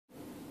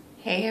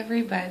Hey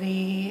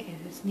everybody,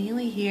 it is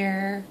Neely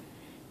here,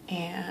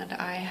 and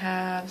I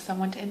have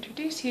someone to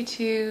introduce you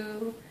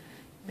to.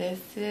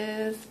 This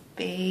is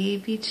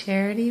baby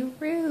Charity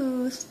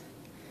Ruth.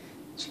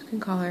 You can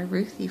call her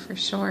Ruthie for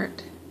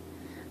short,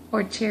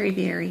 or Cherry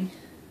Berry.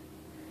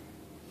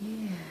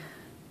 Yeah,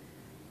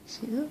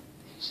 there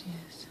she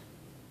is.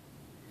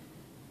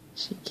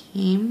 She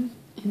came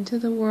into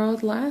the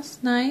world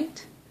last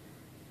night,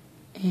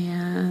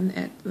 and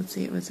it was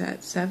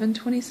at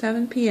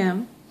 7:27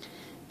 p.m.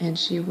 and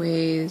she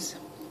weighed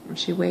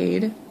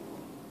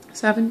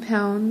 7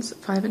 pounds,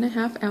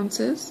 5.5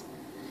 ounces,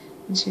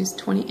 and she's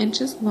 20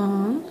 inches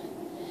long,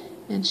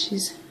 and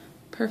she's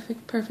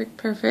perfect.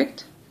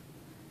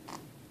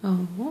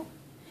 Oh,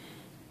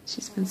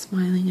 she's been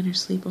smiling in her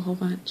sleep a whole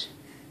bunch,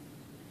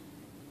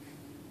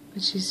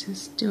 but she's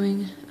just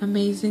doing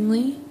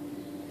amazingly.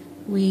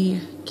 We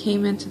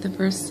came into the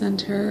birth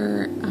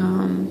center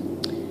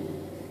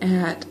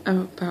at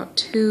about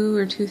 2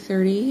 or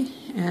 2:30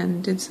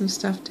 and did some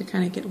stuff to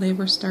kind of get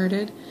labor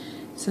started,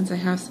 since I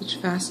have such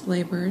fast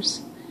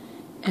labors,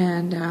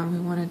 and we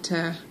wanted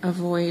to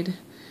avoid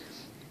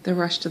the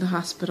rush to the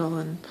hospital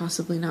and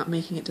possibly not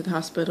making it to the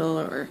hospital,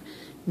 or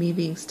me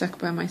being stuck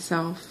by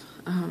myself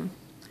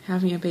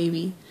having a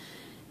baby.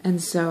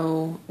 And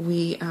so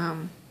we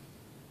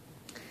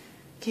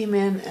came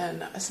in,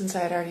 and since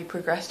I had already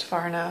progressed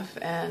far enough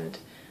and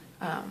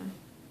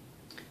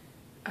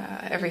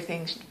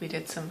everything, we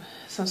did some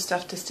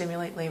stuff to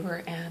stimulate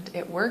labor, and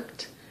it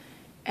worked.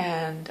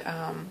 And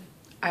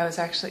I was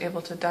actually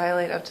able to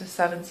dilate up to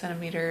 7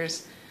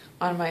 centimeters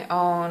on my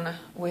own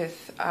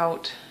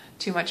without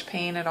too much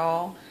pain at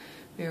all.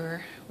 We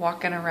were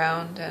walking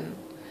around and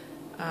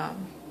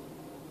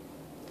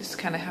just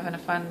kind of having a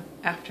fun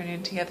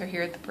afternoon together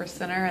here at the birth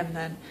center. And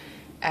then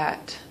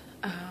at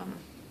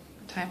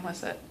what time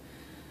was it?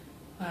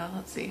 Well,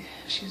 let's see.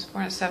 She was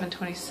born at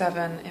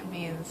 7:27. It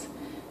means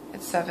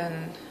at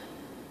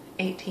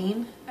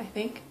 7:18, I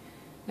think.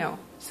 No,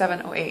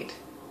 7:08.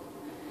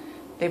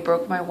 They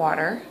broke my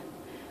water,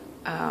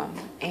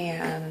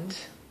 and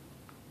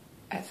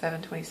at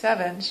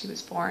 7:27 she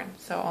was born.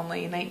 So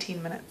only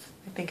 19 minutes.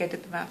 I think I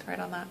did the math right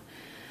on that.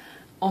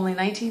 Only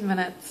 19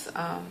 minutes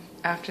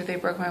after they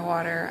broke my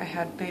water, I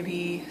had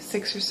maybe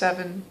 6 or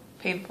 7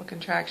 painful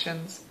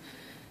contractions,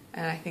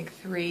 and I think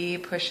 3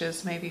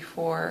 pushes, maybe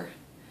 4,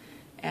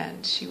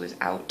 and she was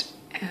out.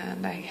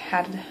 And I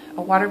had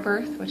a water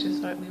birth, which is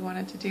what we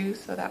wanted to do,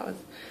 so that was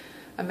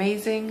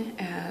amazing,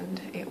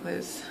 and it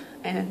was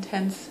an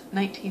intense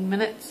 19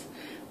 minutes,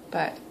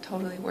 but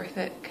totally worth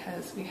it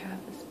because we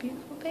have this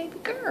beautiful baby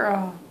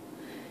girl.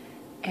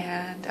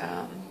 And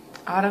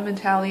Autumn and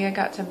Talia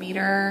got to meet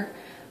her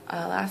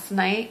last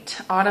night.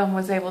 Autumn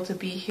was able to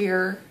be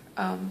here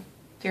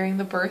during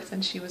the birth,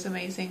 and she was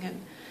amazing,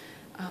 and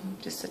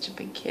just such a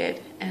big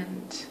kid,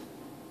 and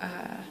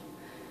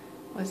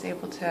was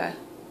able to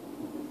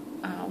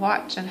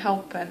watch and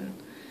help and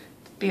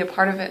be a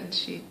part of it, and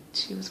she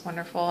was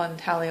wonderful. And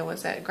Talia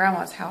was at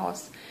Grandma's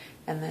house,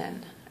 and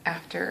then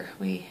after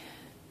we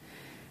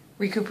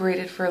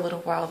recuperated for a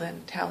little while,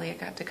 then Talia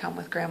got to come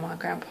with Grandma and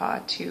Grandpa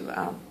to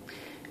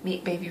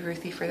meet baby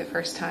Ruthie for the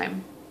first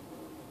time.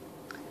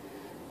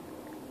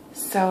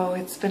 So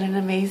it's been an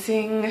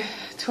amazing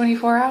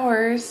 24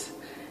 hours,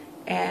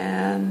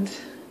 and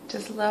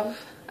just love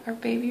our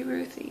baby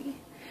Ruthie,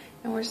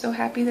 and we're so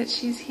happy that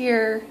she's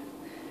here.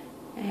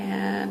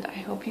 And I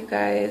hope you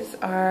guys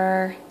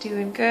are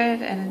doing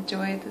good and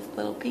enjoy this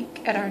little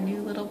peek at our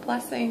new little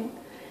blessing.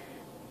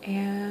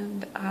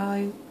 And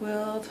I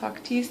will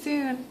talk to you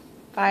soon.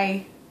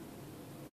 Bye.